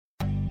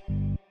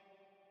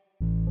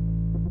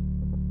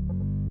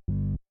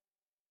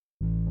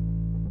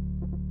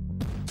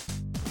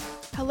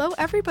Hello,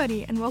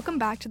 everybody, and welcome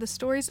back to the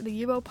Stories of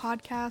the UO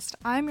podcast.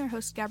 I'm your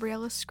host,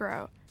 Gabriella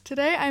Scro.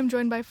 Today, I am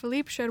joined by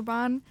Filip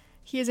Serban.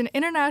 He is an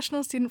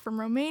international student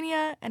from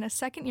Romania and a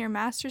second-year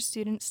master's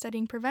student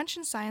studying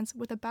prevention science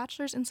with a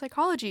bachelor's in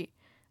psychology.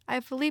 I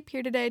have Filip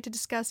here today to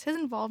discuss his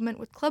involvement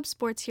with club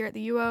sports here at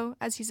the UO,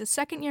 as he's a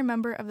second-year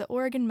member of the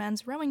Oregon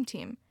men's rowing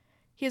team.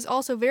 He is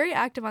also very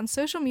active on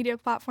social media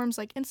platforms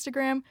like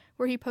Instagram,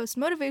 where he posts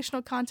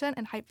motivational content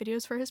and hype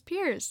videos for his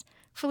peers.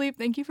 Filip,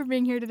 thank you for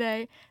being here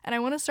today. And I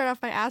want to start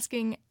off by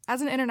asking, as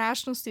an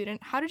international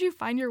student, how did you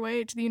find your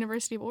way to the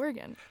University of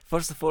Oregon?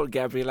 First of all,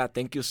 Gabriela,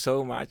 thank you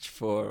so much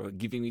for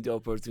giving me the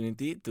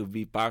opportunity to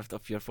be part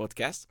of your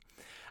podcast.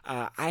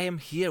 I am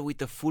here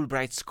with a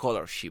Fulbright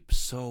scholarship.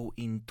 So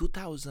in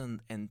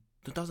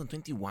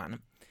 2021,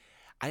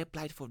 I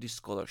applied for this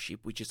scholarship,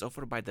 which is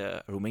offered by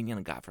the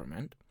Romanian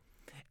government.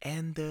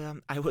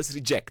 And I was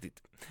rejected.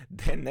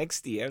 Then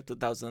next year,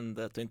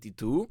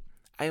 2022,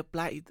 I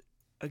applied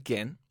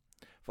again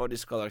for the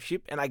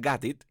scholarship and I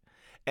got it.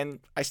 And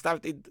I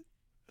started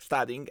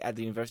studying at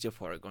the University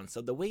of Oregon.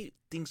 So the way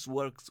things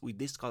work with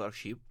this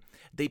scholarship,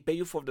 they pay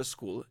you for the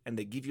school and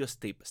they give you a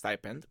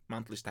stipend,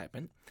 monthly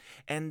stipend.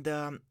 And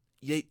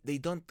they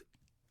don't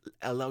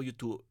allow you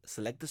to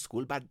select the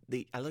school, but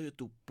they allow you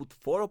to put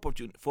four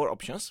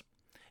options.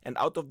 And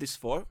out of these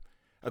four,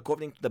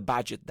 according to the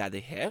budget that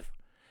they have,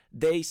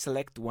 they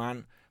select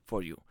one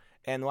for you.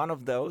 And one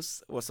of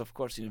those was, of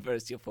course,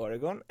 University of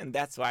Oregon, and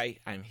that's why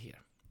I'm here.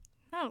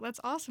 Oh,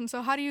 that's awesome.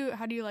 So how do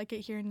you like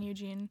it here in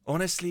Eugene?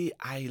 Honestly,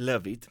 I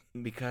love it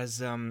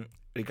because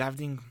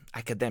regarding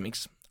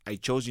academics, I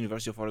chose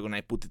University of Oregon.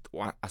 I put it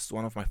as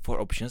one of my four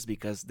options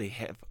because they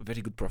have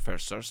very good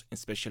professors,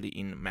 especially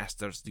in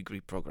master's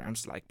degree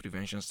programs like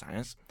prevention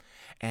science.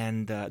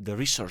 And the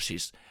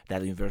resources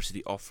that the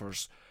university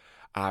offers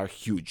are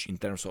huge in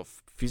terms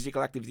of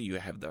physical activity. You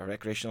have the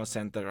recreational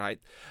center, right?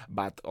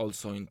 But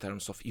also in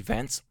terms of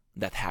events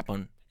that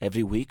happen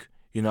every week,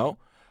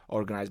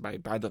 organized by,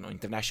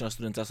 International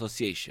Students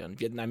Association,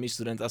 Vietnamese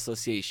Students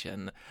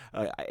Association,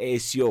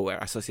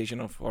 ASO, Association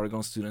of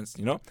Oregon Students,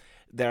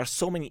 There are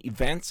so many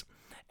events,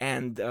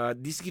 and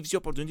this gives you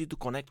opportunity to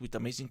connect with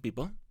amazing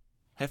people,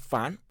 have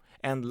fun,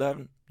 and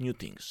learn new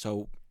things.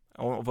 So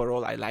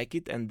overall, I like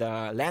it, and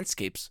the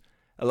landscapes,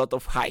 a lot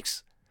of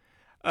hikes.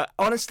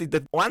 Honestly,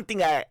 the one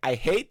thing I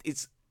hate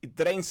is it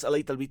rains a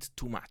little bit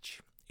too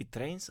much.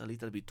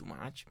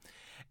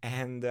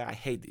 And I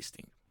hate this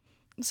thing.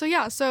 So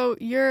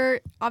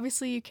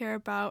you care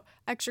about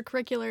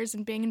extracurriculars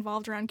and being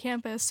involved around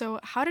campus. So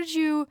how did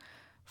you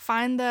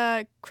find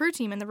the crew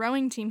team and the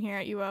rowing team here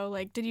at UO?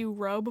 Like, did you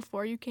row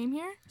before you came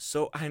here?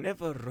 So I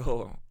never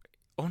row.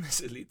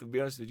 Honestly, to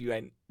be honest with you,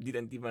 I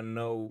didn't even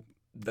know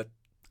the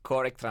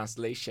correct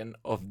translation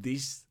of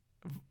this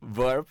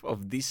verb,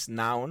 of this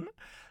noun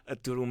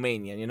to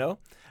Romanian,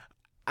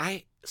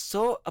 I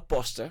saw a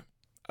poster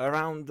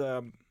around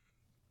the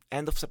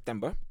end of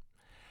September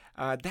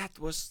that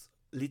was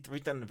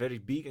written very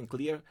big and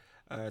clear,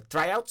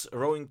 tryouts,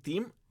 rowing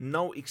team,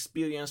 no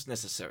experience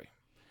necessary.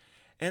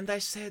 And I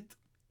said,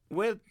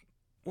 well,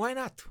 why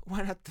not?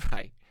 Why not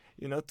try,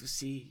 to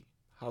see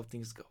how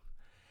things go.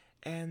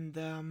 And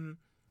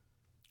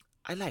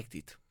I liked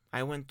it.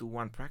 I went to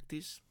one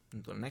practice,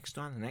 to the next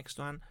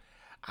one.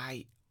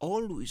 I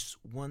always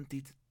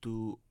wanted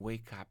to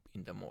wake up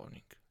in the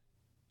morning.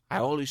 I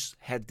always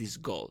had this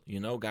goal,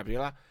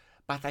 Gabriela,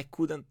 but I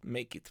couldn't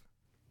make it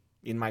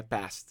in my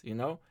past,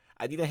 I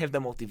didn't have the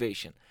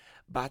motivation.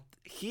 But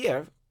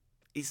here,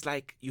 it's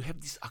like you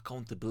have this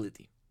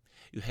accountability.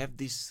 You have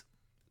this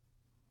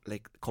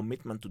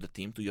commitment to the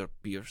team, to your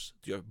peers,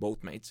 to your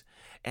boatmates,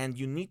 and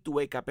you need to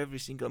wake up every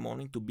single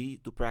morning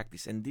to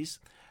practice. And this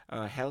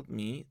helped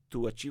me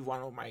to achieve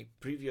one of my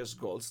previous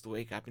goals, to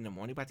wake up in the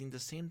morning, but in the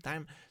same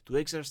time to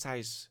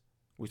exercise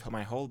with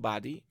my whole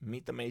body,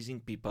 meet amazing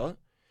people,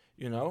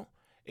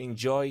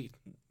 enjoy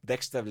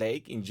Dexter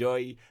Lake,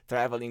 enjoy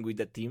traveling with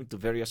the team to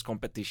various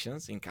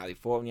competitions in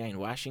California, in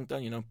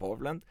Washington,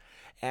 Portland.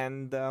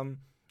 And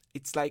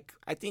it's like,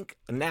 I think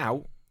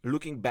now,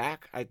 looking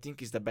back, I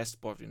think it's the best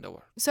sport in the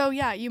world. So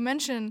you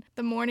mentioned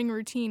the morning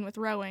routine with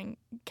rowing.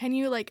 Can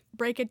you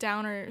break it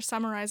down or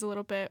summarize a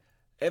little bit?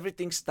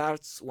 Everything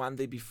starts one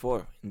day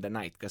before in the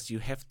night because you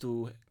have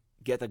to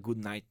get a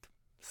good night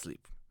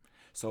sleep.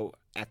 So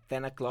at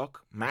 10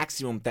 o'clock,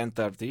 maximum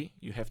 10:30,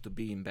 you have to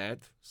be in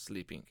bed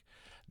sleeping.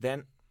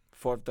 Then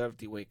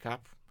 4:30, wake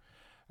up,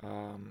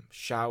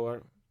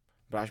 shower,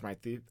 brush my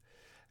teeth,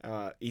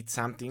 eat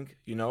something,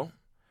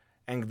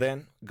 and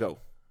then go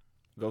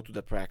to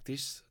the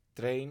practice,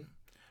 train.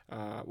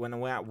 When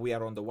we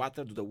are on the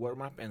water, do the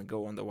warm-up and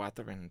go on the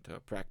water and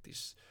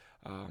practice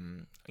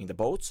in the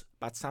boats.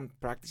 But some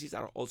practices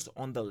are also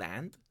on the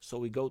land. So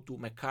we go to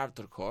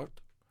MacArthur Court,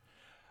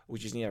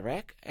 which is near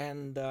Rec,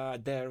 and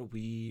there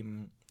we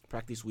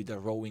practice with the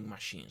rowing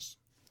machines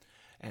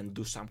and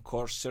do some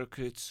course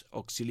circuits,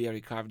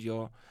 auxiliary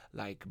cardio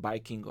like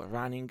biking or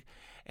running.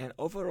 And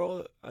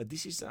overall,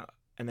 this is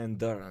an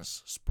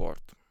endurance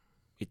sport.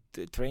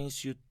 It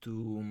trains you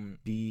to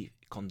be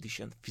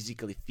conditioned,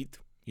 physically fit,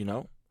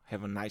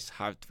 have a nice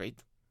heart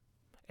rate,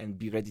 and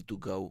be ready to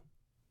go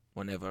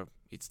whenever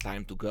it's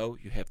time to go.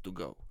 You have to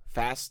go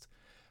fast,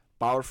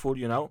 powerful,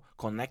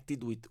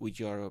 connected with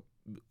your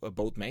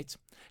boat mates,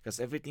 because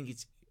everything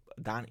is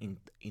done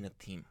in a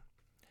team.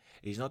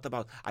 It's not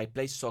about, I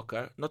play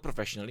soccer, not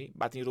professionally,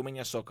 but in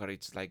Romania soccer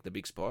it's like the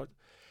big sport,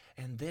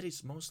 and there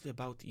is mostly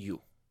about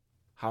you,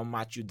 how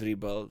much you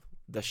dribble,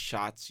 the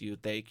shots you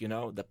take,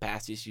 the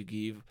passes you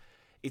give.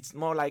 It's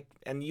more like,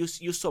 and you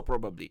saw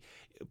probably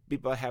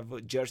people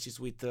have jerseys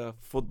with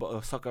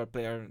football soccer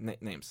player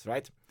names,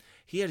 right?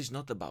 Here is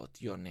not about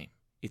your name.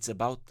 It's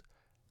about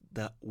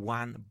the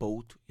one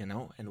boat,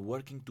 and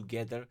working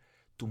together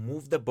to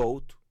move the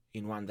boat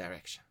in one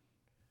direction.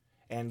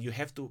 And you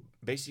have to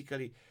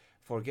basically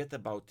forget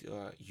about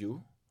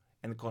you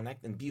and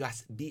connect and be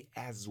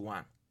as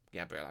one,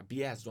 Gabriela.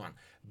 Be as one.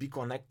 Be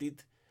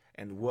connected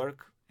and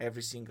work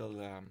every single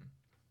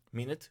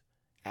minute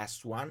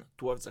as one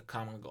towards a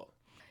common goal.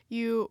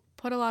 You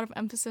put a lot of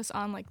emphasis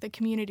on like the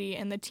community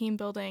and the team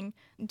building.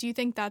 Do you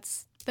think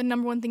that's the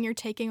number one thing you're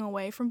taking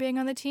away from being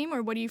on the team,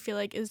 or what do you feel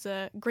like is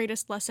the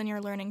greatest lesson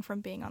you're learning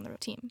from being on the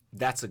team?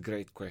 That's a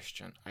great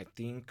question. I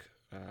think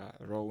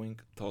rowing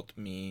taught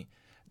me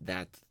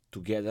that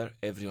together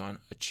everyone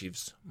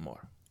achieves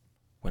more.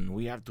 When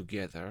we are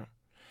together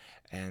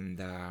and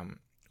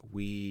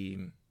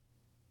we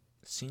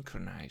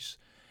synchronize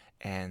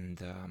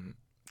and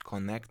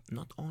connect,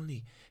 not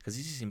only, because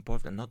this is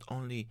important, not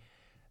only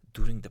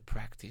during the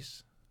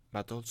practice,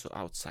 but also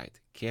outside,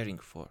 caring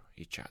for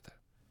each other.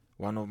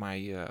 One of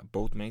my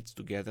boatmates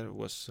together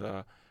was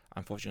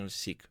unfortunately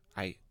sick.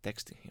 I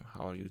texted him,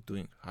 how are you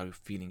doing? How are you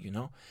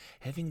feeling?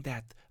 Having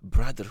that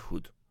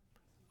brotherhood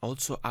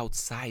also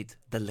outside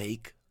the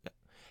lake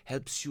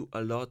helps you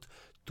a lot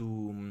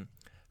to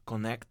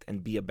connect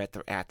and be a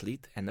better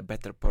athlete and a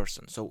better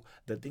person. So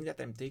the thing that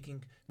I'm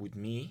taking with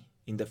me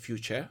in the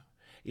future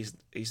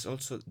is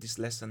also this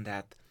lesson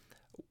that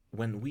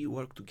when we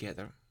work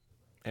together,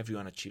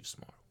 everyone achieves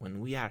more. When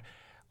we are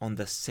on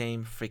the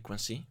same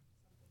frequency,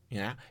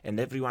 and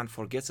everyone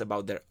forgets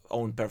about their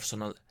own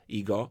personal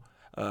ego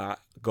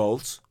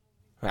goals,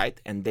 right?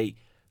 And they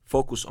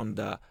focus on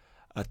the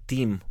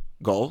team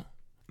goal,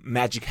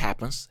 magic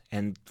happens,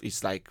 and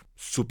it's like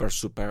super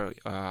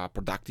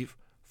productive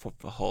for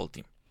the whole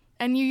team.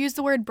 And you use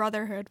the word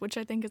brotherhood, which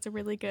I think is a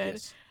really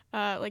good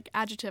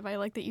adjective. I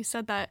like that you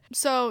said that.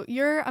 So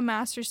you're a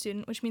master's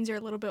student, which means you're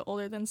a little bit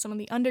older than some of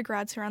the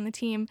undergrads who are on the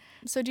team.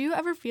 So do you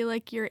ever feel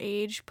like your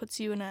age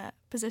puts you in a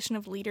position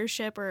of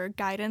leadership or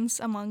guidance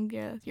among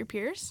your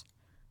peers?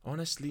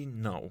 Honestly,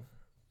 no.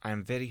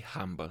 I'm very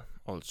humble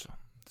also.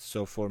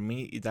 So for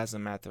me, it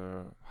doesn't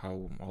matter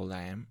how old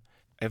I am.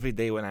 Every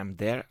day when I'm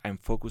there, I'm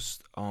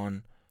focused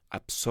on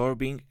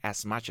absorbing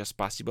as much as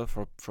possible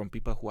from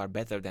people who are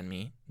better than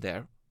me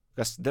there.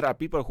 Because there are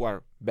people who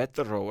are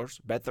better rowers,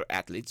 better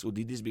athletes who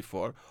did this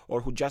before, or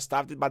who just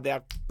started, but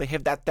they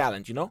have that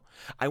talent,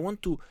 I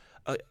want to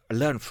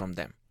learn from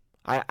them.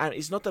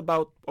 It's not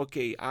about,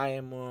 okay, I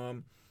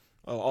am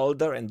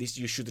older and this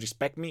you should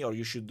respect me or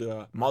you should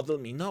model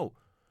me. No,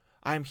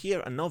 I'm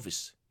here a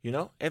novice,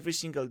 Every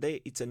single day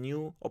it's a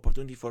new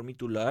opportunity for me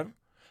to learn,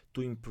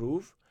 to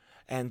improve,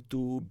 and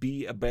to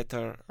be a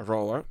better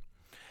rower.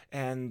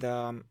 And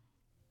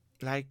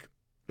like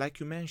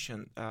you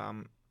mentioned,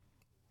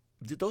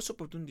 those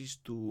opportunities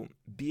to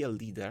be a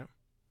leader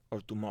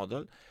or to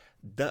model,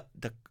 the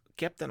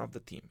captain of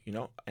the team,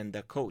 and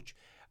the coach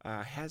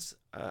has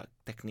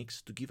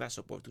techniques to give us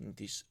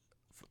opportunities,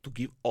 to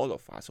give all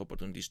of us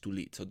opportunities to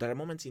lead. So there are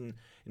moments in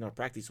our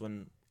practice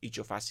when each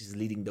of us is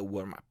leading the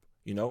warm-up,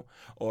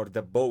 or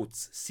the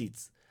boat's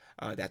seats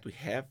that we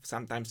have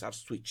sometimes are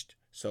switched.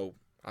 So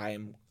I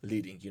am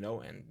leading,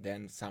 and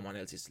then someone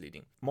else is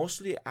leading.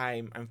 Mostly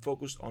I'm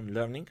focused on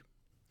learning,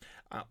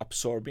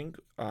 absorbing,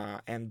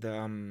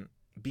 and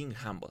being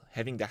humble,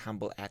 having the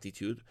humble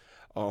attitude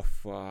of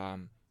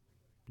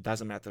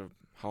doesn't matter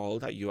how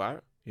old you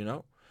are,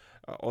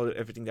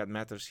 everything that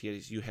matters here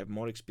is you have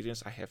more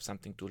experience. I have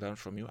something to learn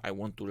from you. I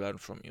want to learn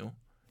from you.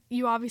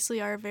 You obviously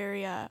are a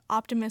very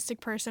optimistic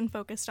person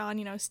focused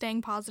on,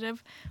 staying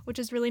positive, which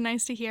is really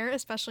nice to hear,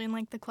 especially in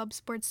like the club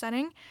sports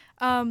setting.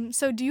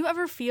 So do you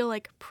ever feel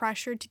like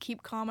pressured to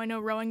keep calm? I know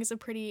rowing is a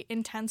pretty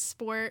intense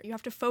sport. You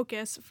have to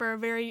focus for a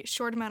very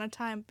short amount of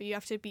time, but you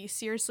have to be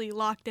seriously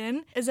locked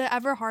in. Is it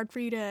ever hard for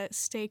you to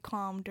stay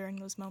calm during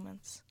those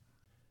moments?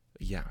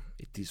 Yeah,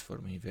 it is for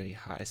me very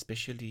hard,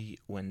 especially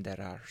when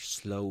there are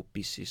slow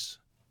pieces.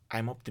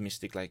 I'm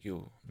optimistic, like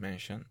you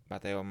mentioned,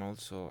 but I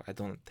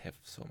don't have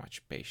so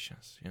much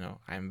patience,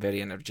 I'm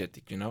very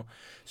energetic,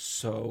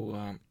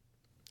 so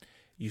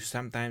you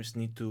sometimes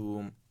need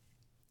to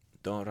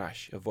don't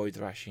rush, avoid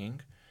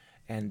rushing,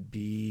 and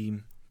be,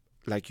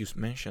 like you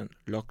mentioned,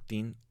 locked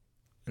in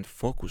and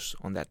focus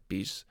on that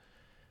piece,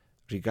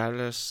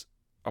 regardless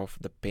of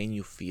the pain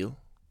you feel,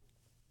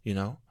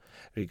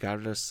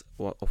 regardless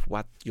of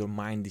what your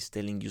mind is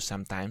telling you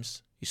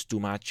sometimes is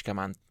too much, come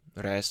on,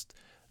 rest,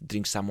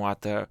 drink some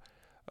water,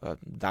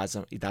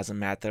 it doesn't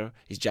matter,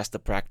 it's just a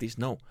practice.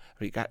 No,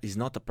 it's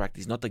not a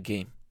practice, not a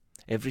game.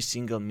 Every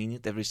single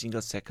minute, every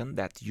single second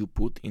that you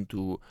put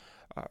into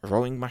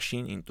rowing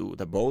machine, into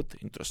the boat,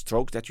 into a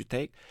stroke that you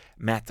take,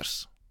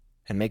 matters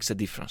and makes a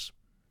difference.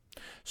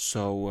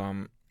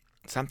 So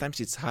sometimes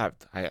it's hard.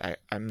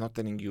 I'm not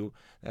telling you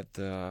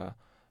that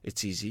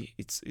it's easy.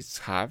 It's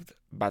hard,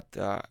 but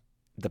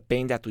the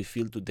pain that we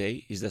feel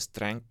today is the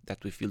strength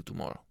that we feel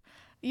tomorrow.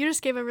 You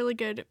just gave a really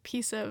good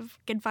piece of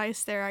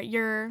advice there.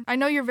 I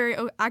know you're very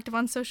active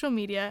on social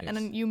media, Yes.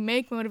 and you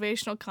make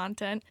motivational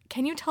content.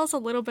 Can you tell us a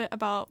little bit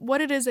about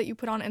what it is that you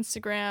put on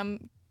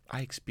Instagram?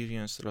 I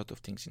experience a lot of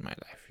things in my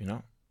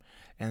life,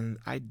 and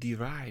I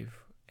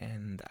derive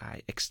and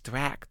I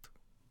extract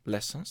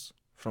lessons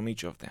from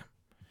each of them.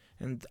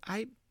 And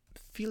I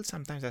feel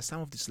sometimes that some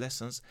of these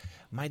lessons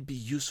might be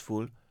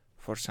useful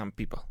for some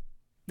people.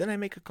 Then I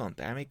make a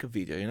content, I make a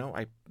video,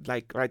 I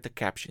write a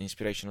caption,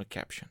 inspirational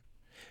caption,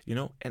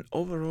 and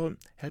overall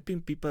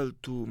helping people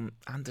to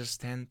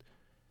understand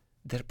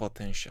their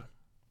potential.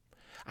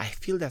 I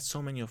feel that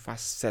so many of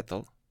us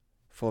settle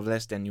for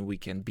less than we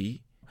can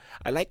be.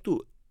 I like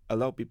to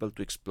allow people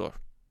to explore.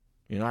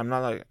 I'm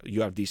not like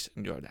you are this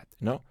and you are that,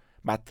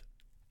 but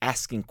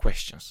asking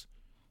questions,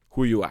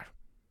 who you are.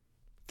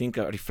 Think,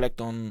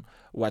 reflect on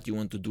what you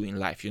want to do in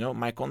life.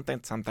 My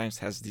content sometimes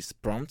has these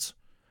prompts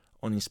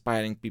on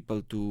inspiring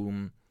people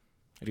to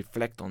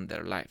reflect on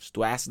their lives,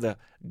 to ask the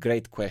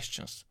great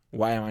questions.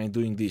 Why am I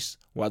doing this?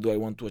 What do I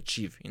want to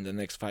achieve in the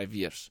next 5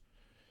 years?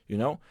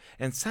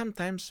 And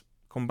sometimes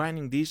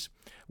combining this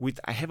with,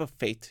 I have a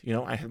faith,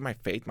 I have my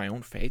faith, my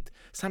own faith,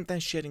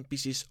 sometimes sharing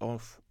pieces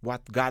of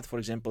what God, for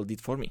example,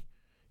 did for me,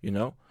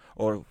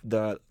 or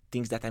the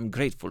things that I'm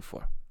grateful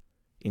for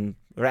in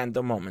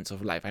random moments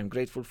of life. I'm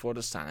grateful for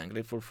the sun, I'm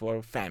grateful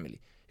for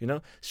family,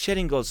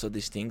 sharing also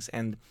these things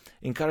and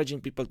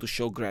encouraging people to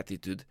show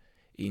gratitude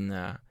in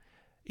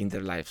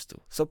their lives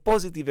too. So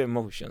positive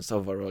emotions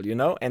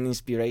overall, and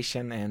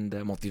inspiration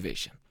and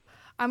motivation.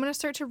 I'm going to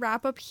start to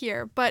wrap up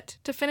here, but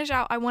to finish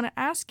out, I want to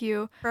ask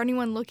you, for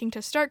anyone looking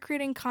to start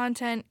creating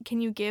content, can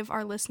you give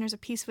our listeners a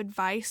piece of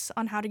advice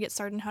on how to get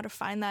started and how to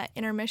find that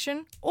inner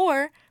mission?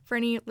 Or for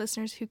any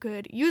listeners who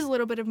could use a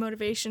little bit of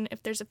motivation,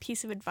 if there's a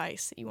piece of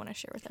advice that you want to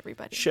share with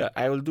everybody? Sure,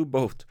 I will do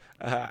both.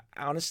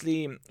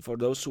 Honestly, for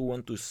those who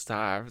want to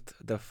start,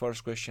 the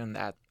first question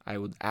that I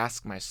would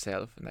ask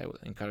myself, and I would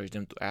encourage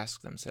them to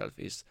ask themselves,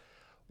 is,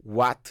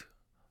 what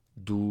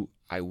do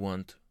I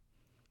want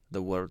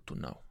the world to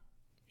know?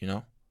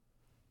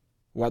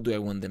 What do I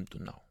want them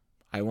to know?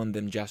 I want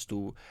them just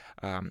to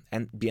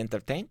be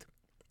entertained,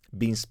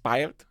 be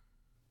inspired,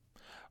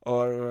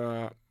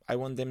 or I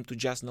want them to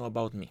just know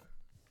about me.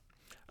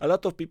 A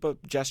lot of people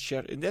just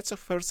share, and that's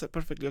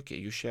perfectly okay.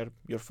 You share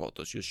your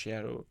photos, you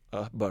share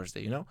a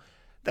birthday,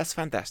 That's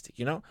fantastic,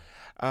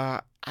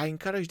 I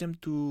encourage them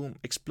to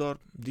explore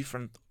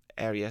different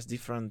areas,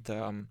 different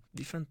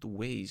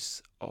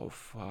ways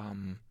of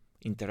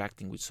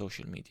interacting with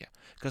social media.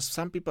 Because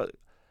some people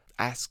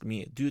ask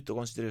me, do you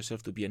consider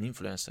yourself to be an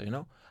influencer?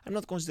 I'm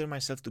not considering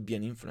myself to be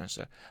an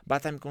influencer,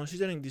 but I'm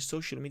considering this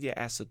social media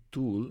as a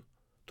tool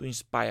to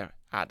inspire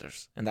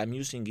others, and I'm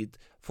using it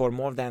for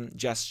more than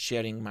just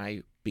sharing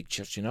my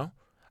pictures.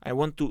 I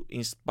want to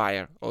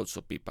inspire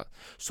also people.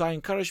 So I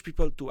encourage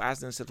people to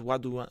ask themselves,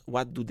 what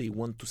do they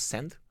want to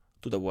send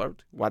to the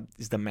world? What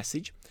is the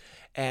message?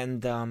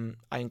 And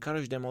I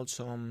encourage them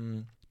also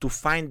to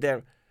find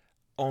their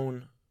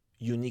own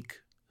unique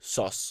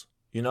sauce.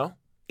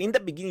 In the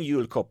beginning, you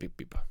will copy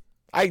people.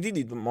 I did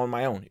it on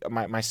my own,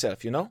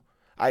 myself,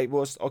 I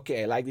was,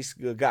 okay, I like this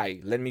guy.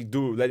 Let me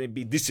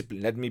be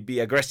disciplined. Let me be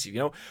aggressive,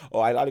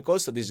 Or I like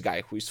also this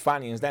guy who is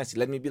funny and dancing.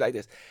 Let me be like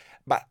this.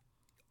 But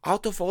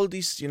out of all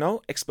this,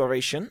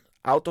 exploration,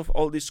 out of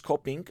all this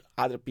copying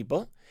other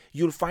people,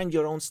 you'll find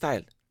your own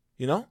style,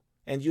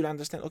 And you'll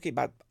understand, okay,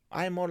 but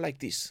I'm more like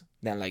this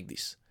than like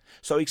this.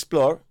 So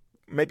explore,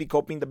 maybe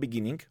copy in the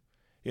beginning,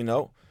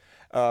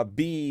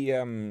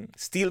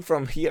 steal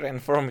from here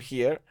and from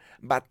here,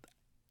 but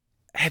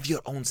have your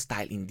own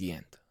style in the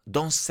end.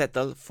 Don't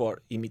settle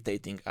for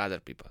imitating other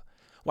people.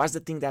 What's the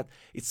thing that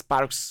it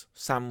sparks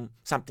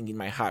something in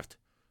my heart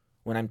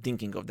when I'm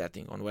thinking of that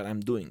thing, or when I'm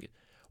doing it?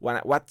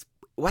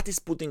 What is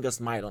putting a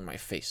smile on my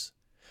face?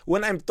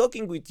 When I'm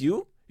talking with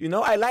you,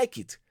 I like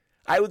it.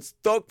 I would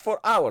talk for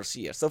hours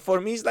here. So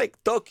for me, it's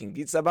like talking.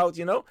 It's about,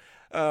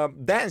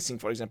 dancing,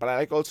 for example. I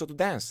like also to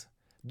dance.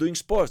 Doing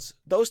sports,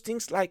 those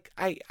things, like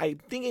I'm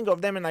thinking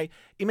of them, and I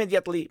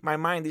immediately, my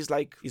mind is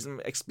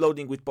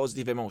exploding with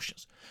positive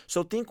emotions.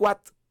 So think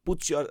what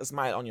puts your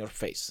smile on your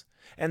face,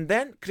 and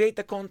then create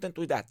a content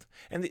with that.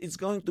 And it's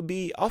going to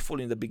be awful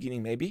in the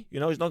beginning, maybe,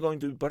 it's not going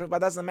to be perfect, but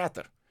doesn't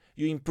matter.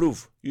 You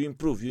improve.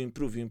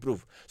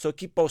 So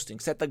keep posting,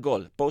 set a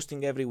goal,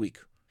 posting every week.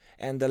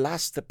 And the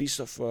last piece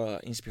of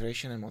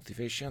inspiration and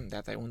motivation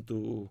that I want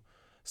to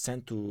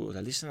send to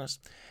the listeners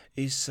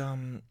is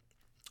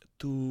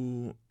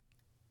to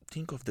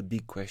think of the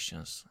big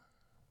questions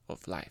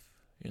of life,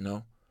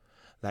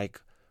 like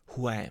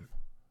who I am,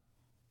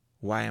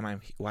 why am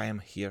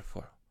I here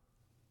for,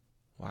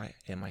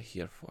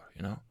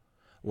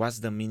 what's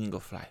the meaning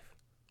of life.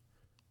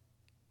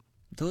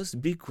 Those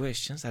big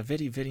questions are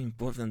very, very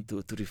important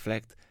to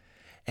reflect,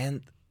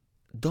 and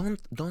don't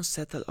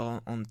settle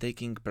on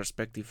taking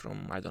perspective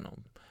from, I don't know,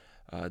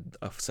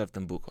 a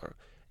certain book, or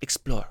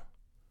explore.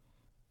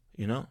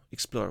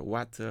 Explore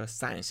what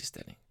science is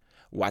telling,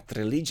 what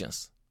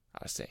religions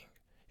are saying,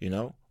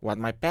 what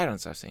my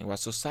parents are saying, what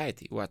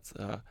society, what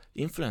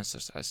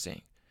influencers are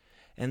saying.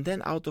 And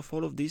then out of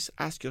all of this,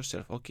 ask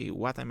yourself, okay,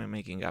 what am I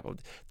making up of?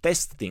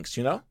 Test things,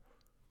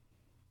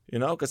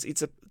 because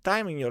it's a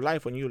time in your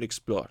life when you'll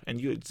explore,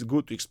 and it's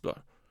good to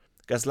explore,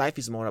 because life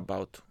is more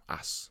about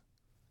us.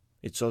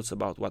 It's also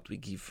about what we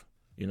give,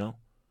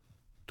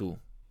 to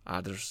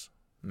others,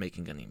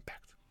 making an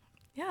impact.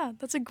 Yeah,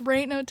 that's a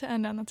great note to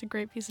end on. That's a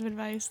great piece of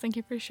advice. Thank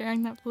you for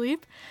sharing that,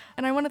 Filip.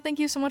 And I want to thank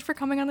you so much for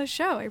coming on the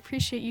show. I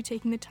appreciate you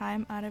taking the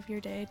time out of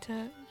your day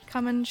to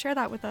come and share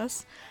that with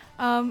us.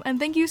 And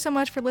thank you so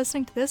much for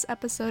listening to this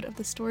episode of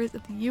the Stories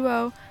of the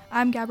UO.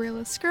 I'm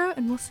Gabriella Scro,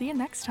 and we'll see you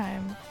next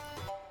time.